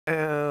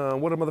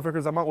And what a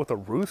motherfuckers, I'm out with the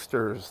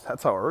roosters.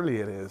 That's how early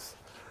it is.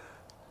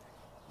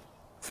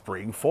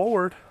 Spring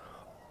forward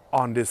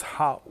on this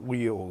Hot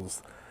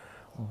Wheels.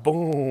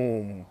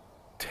 Boom.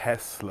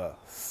 Tesla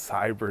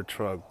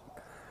Cybertruck.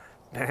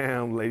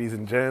 Damn, ladies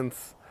and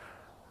gents.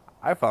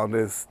 I found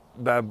this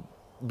bad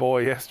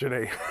boy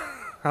yesterday.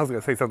 I was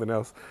gonna say something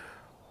else.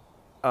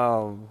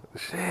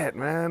 Shit,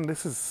 man.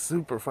 This is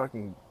super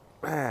fucking,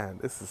 man.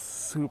 This is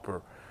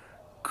super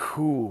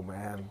cool,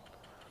 man.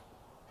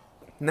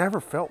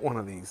 Never felt one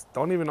of these.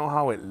 Don't even know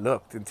how it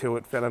looked until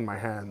it fell in my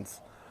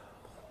hands.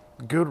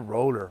 Good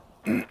roller.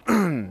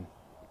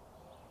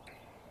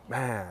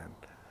 Man.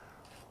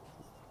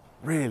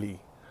 Really,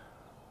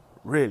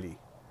 really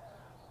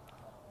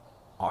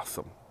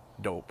awesome.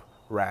 Dope.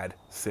 Rad.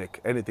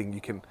 Sick. Anything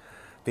you can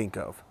think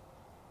of.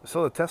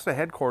 So the Tesla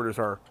headquarters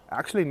are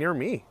actually near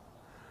me.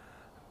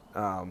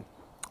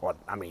 Well,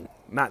 I mean,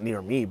 not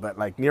near me, but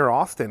like near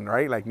Austin,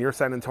 right? Like near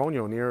San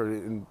Antonio, near,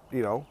 you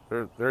know,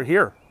 they're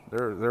here.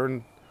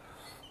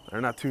 They're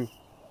not too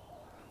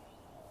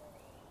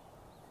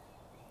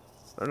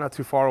they're not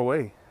too far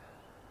away.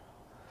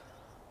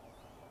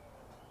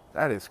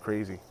 That is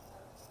crazy.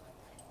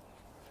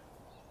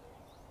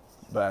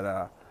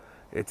 But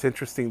it's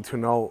interesting to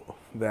know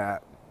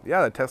that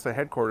yeah, the Tesla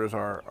headquarters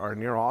are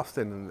near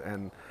Austin,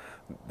 and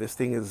this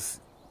thing is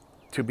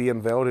to be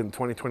unveiled in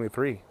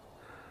 2023,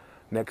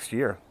 next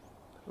year.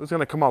 It was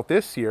gonna come out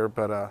this year,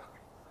 but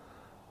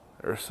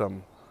there's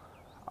some,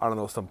 I don't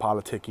know, some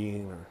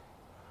politicking, or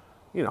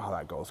you know how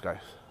that goes, guys.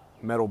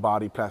 Metal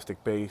body,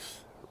 plastic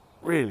base,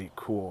 really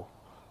cool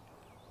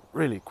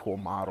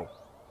model.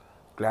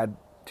 Glad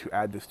to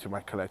add this to my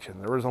collection.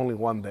 There was only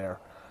one there.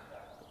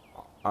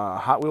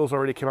 Hot Wheels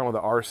already came out with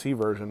the RC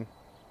version,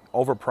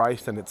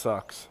 overpriced and it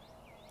sucks.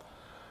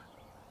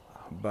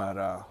 But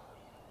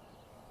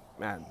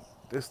man,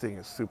 this thing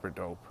is super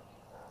dope.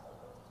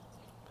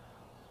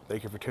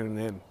 Thank you for tuning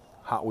in.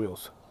 Hot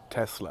Wheels,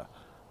 Tesla,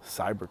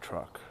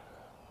 Cybertruck.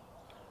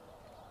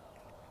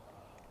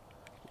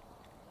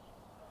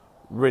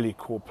 Really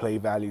cool play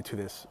value to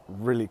this.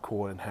 Really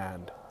cool in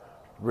hand.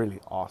 Really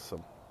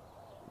awesome.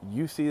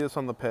 You see this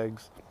on the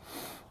pegs,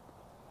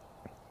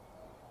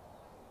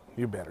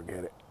 you better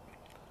get it.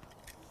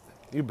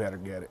 You better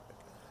get it.